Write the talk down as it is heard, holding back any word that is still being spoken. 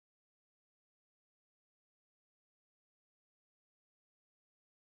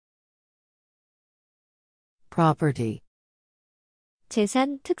property,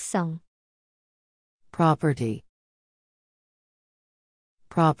 재산 특성, property,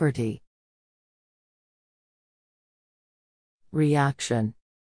 property. Reaction,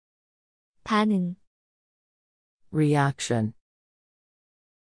 반응, reaction,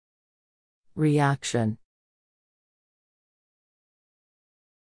 reaction.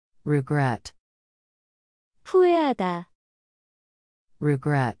 Regret, 후회하다,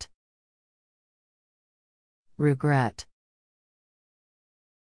 regret, regret.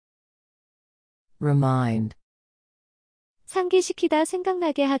 Remind, 상기시키다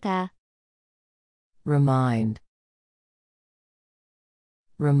생각나게 하다, remind,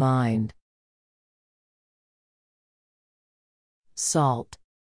 remind. Salt,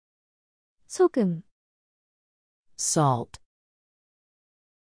 소금, salt,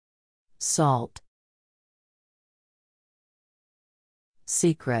 salt.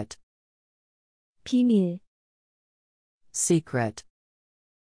 Secret, 비밀, secret,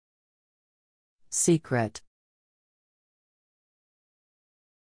 secret.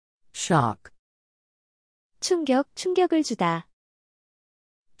 Shock, 충격을 주다,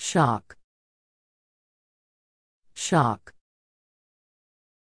 shock, shock.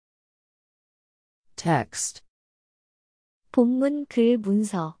 Text, 본문 글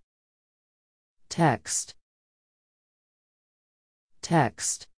문서, text,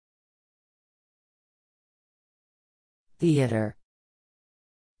 text. Theater,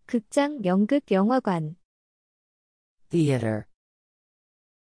 극장, 연극, 영화관, theater,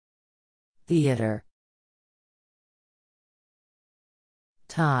 theater.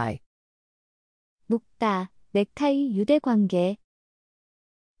 Tie, 묶다, 넥타이, 유대관계,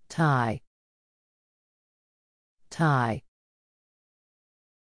 tie, tie.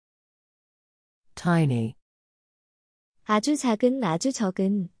 Tiny, 아주 작은, 아주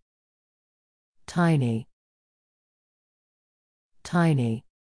적은, tiny, tiny.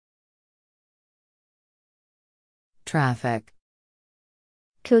 Traffic,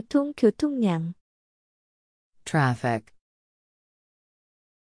 교통량, traffic,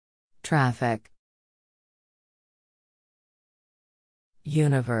 traffic.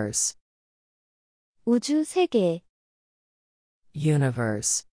 Universe, 우주, 세계,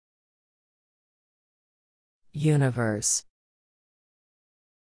 universe, universe.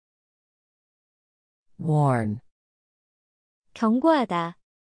 Warn, 경고하다,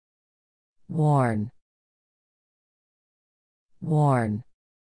 warn, warn.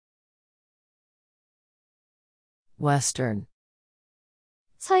 Western,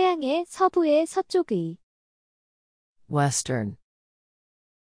 서양의, 서부의, 서쪽의, western,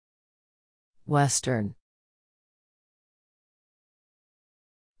 western.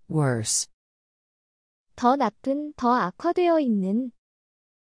 Worse, 더 나쁜, 더 악화되어 있는,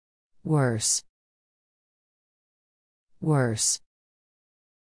 worse, worse.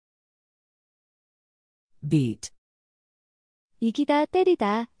 Beat, 이기다,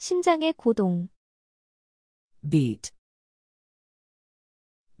 때리다, 심장의 고동, beat,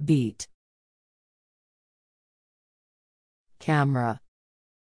 beat. Camera,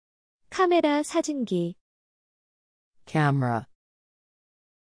 카메라, 사진기, camera,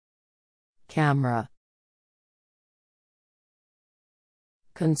 camera.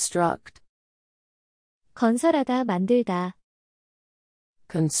 Construct, 건설하다, 만들다,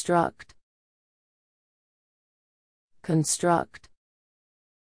 construct, construct.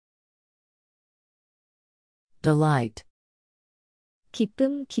 Delight,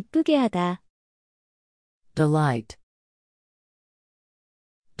 기쁨, 기쁘게 하다, delight,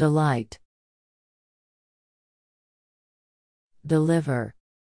 delight. Deliver,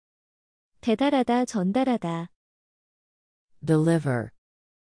 배달하다, 전달하다, deliver,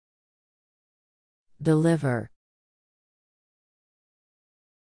 deliver.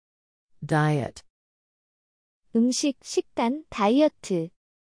 Diet, 음식, 식단, 다이어트,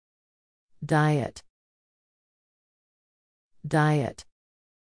 diet, diet.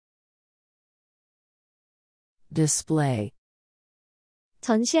 Display,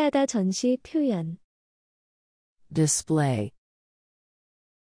 전시하다, 전시, 표현, display,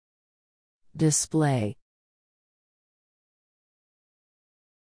 display.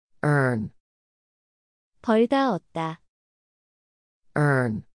 Earn, 벌다, 얻다,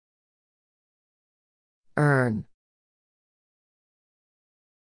 earn, earn.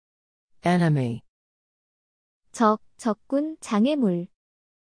 Enemy, 적군, 장애물,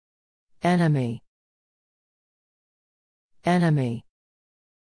 enemy, enemy.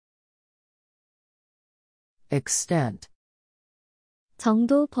 Extent,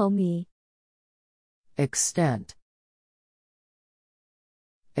 정도, 범위, extent,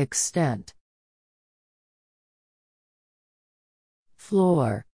 extent.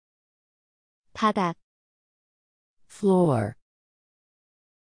 floor, 바닥, floor,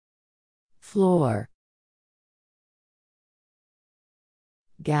 floor,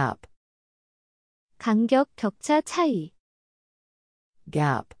 gap, 간격, 격차, 차이,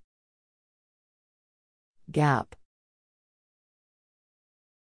 gap, gap,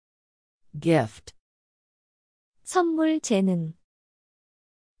 gift, 선물, 재능,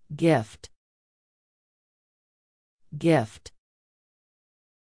 gift, gift,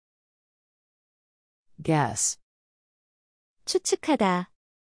 guess, 추측하다,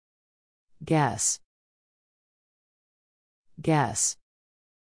 guess, guess,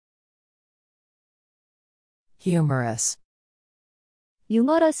 humorous,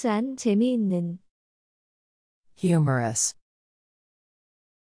 유머러스한, 재미있는, humorous,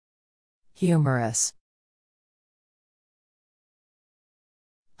 humorous,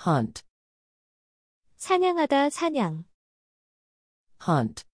 hunt, 사냥하다, 사냥,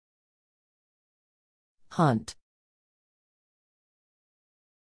 hunt, hunt,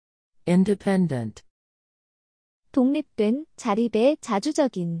 independent, 독립된, 자립의,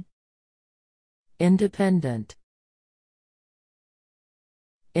 자주적인, independent,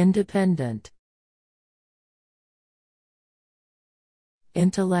 independent,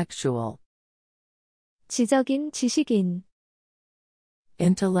 intellectual, 지적인, 지식인,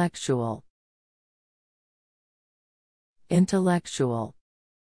 intellectual, intellectual,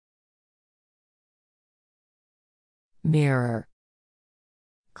 mirror,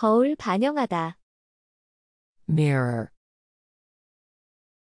 거울, 반영하다, mirror,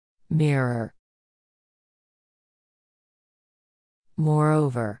 mirror,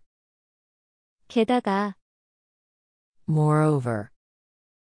 moreover, 게다가, moreover,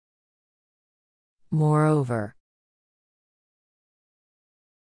 moreover,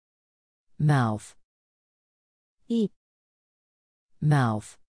 mouth, 입,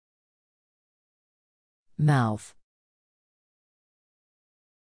 mouth, mouth,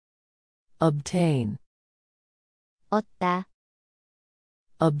 obtain, 얻다,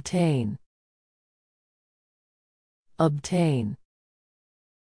 obtain, obtain,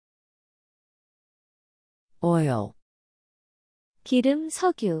 oil, 기름,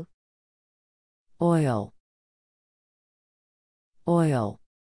 석유, oil, oil,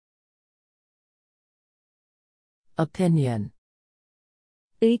 opinion,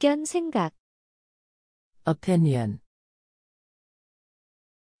 의견, 생각, opinion,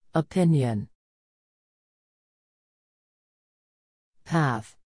 opinion,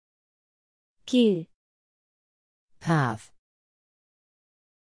 path, 길, path,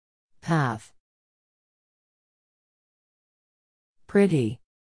 path, pretty,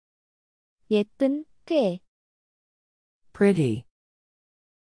 예쁜, 꽤, pretty,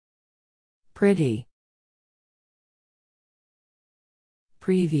 pretty,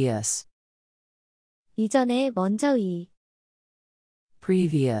 previous, 이전에, 먼저의,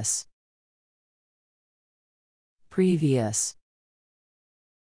 previous, previous,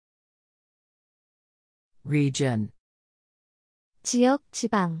 region, 지역,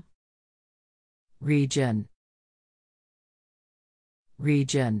 지방, region,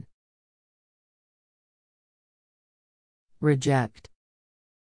 region, reject,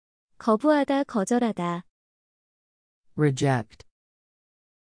 거부하다, 거절하다, reject,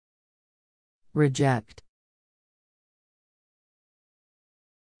 reject,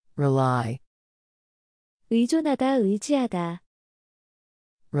 rely, 의존하다, 의지하다,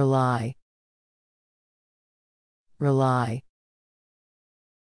 rely, rely,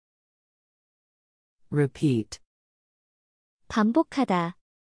 repeat, 반복하다,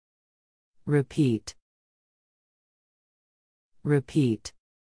 repeat, repeat,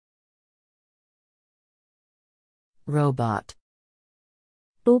 robot,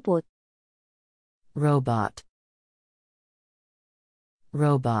 로봇, robot,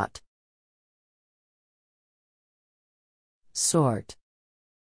 robot, sort,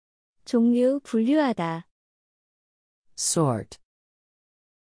 종류, 분류하다, sort,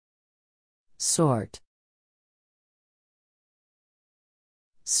 sort,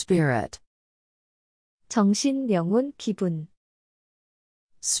 spirit, 정신, 영혼, 기분,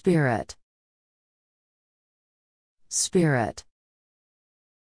 spirit, spirit,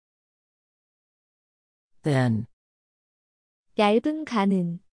 thin, 얇은,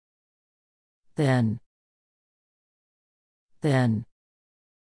 가는, thin, thin,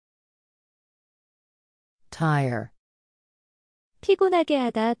 tire, 피곤하게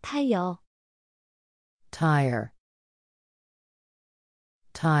하다, 타이어, tire,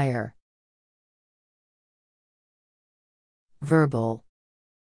 tire, verbal,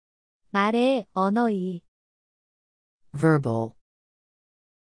 말의, 언어의, verbal,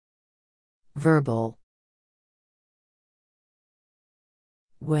 verbal,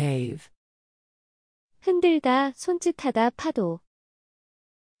 wave, 흔들다, 손짓하다, 파도.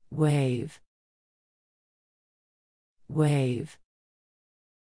 wave, wave,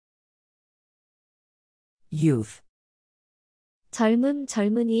 youth, 젊음,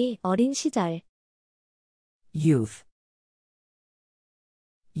 젊은이, 어린 시절. youth,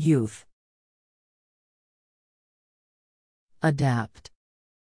 youth, adapt,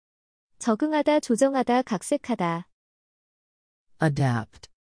 적응하다, 조정하다, 각색하다. adapt,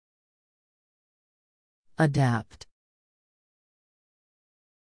 adapt,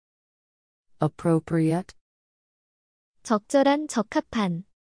 appropriate, 적절한, 적합한.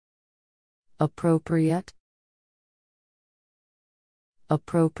 appropriate,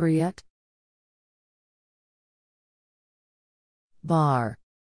 appropriate, bar,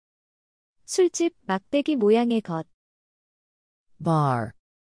 술집, 막대기 모양의 것. bar,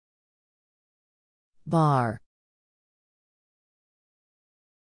 bar,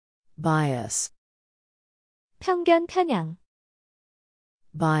 bias, 편견, 편향.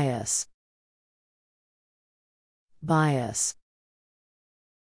 bias, bias,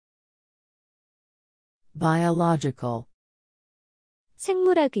 biological,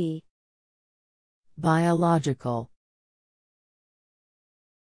 생물학의. biological,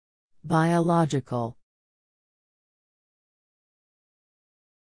 biological,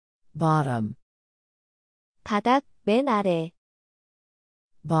 bottom, 바닥, 맨 아래.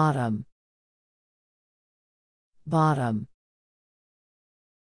 bottom, bottom,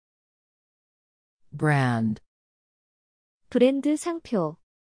 brand, 브랜드, 상표.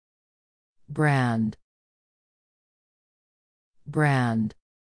 brand, brand,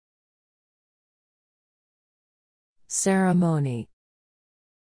 ceremony,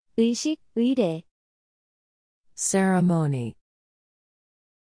 의식, 의례. ceremony,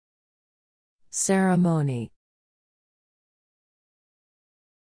 ceremony,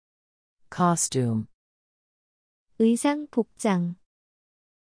 costume, 의상, 복장.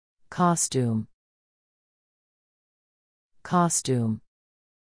 costume, costume,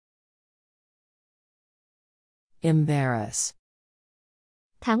 embarrass,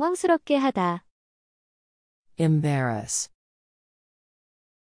 당황스럽게 하다. embarrass,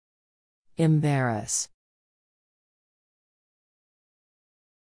 embarrass,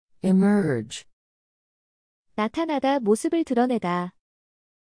 emerge, 나타나다, 모습을 드러내다.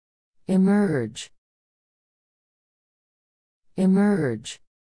 emerge, emerge,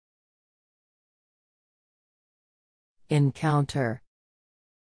 encounter,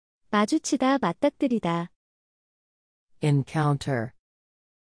 마주치다, 맞닥뜨리다. encounter,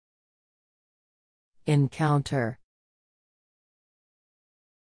 encounter,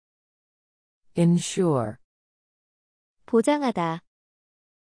 ensure, 보장하다.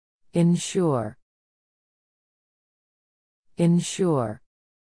 ensure, ensure,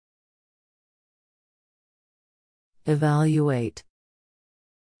 evaluate,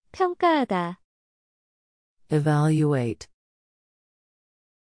 평가하다. evaluate,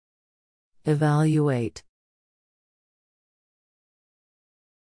 evaluate,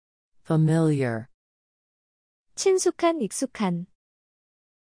 familiar, 친숙한, 익숙한.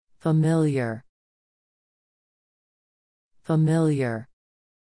 familiar, familiar,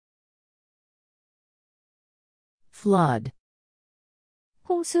 flood,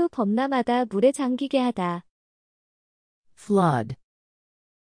 홍수, 범람하다, 물에 잠기게 하다. flood,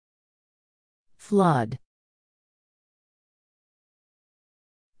 flood,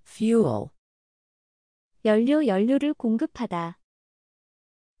 fuel, 연료, 연료를 공급하다.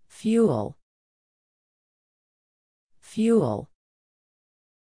 fuel, fuel,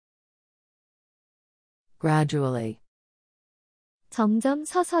 gradually, 점점,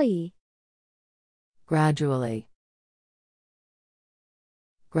 서서히. gradually,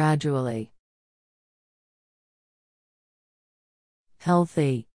 gradually,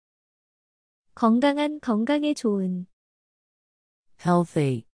 healthy, 건강한, 건강에 좋은.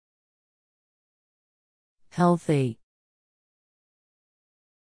 healthy, healthy,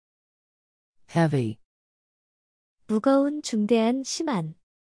 heavy, 무거운, 중대한, 심한.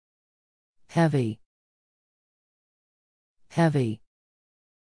 heavy, heavy,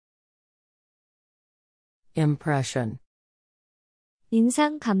 impression,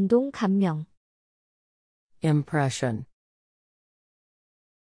 인상, 감동, 감명. impression,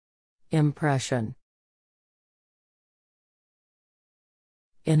 impression,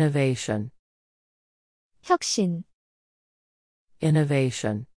 innovation, 혁신.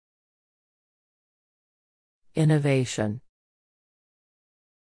 innovation, innovation,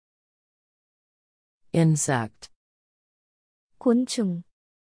 insect, 곤충.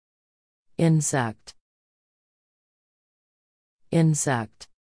 insect, insect,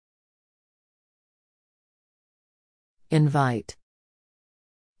 invite,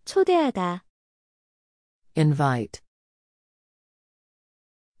 초대하다, invite,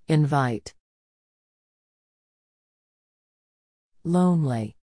 invite,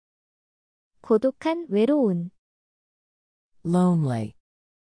 lonely, 고독한 외로운, lonely,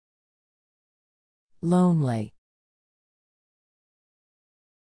 lonely,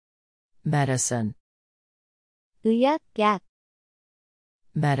 medicine, 의학, 약,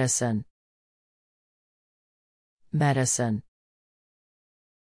 medicine, medicine,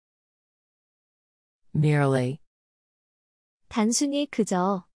 merely, 단순히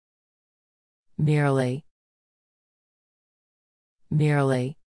그저, merely,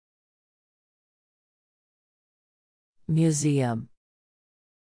 merely, museum,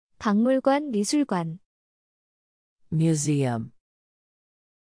 박물관, 미술관, museum,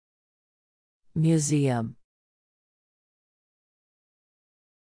 museum,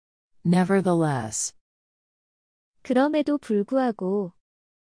 nevertheless, 그럼에도 불구하고,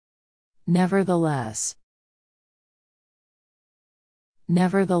 nevertheless,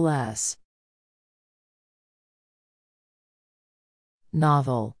 nevertheless,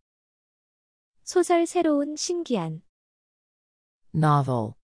 novel, 소설 새로운 신기한,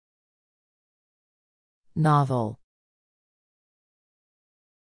 novel, novel,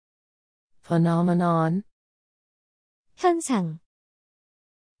 phenomenon, 현상,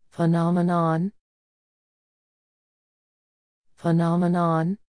 phenomenon,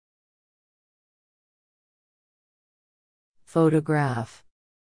 phenomenon, photograph,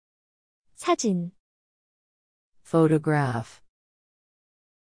 사진, photograph,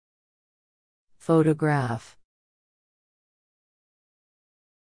 photograph,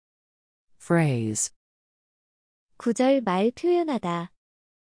 phrase, 구절 말 표현하다,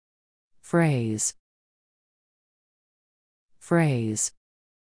 phrase, phrase,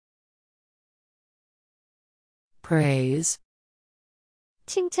 praise,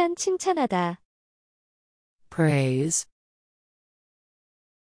 칭찬, 칭찬하다, praise,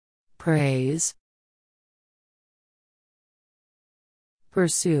 praise,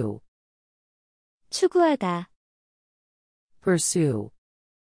 pursue, 추구하다, pursue,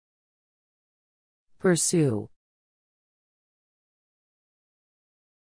 pursue,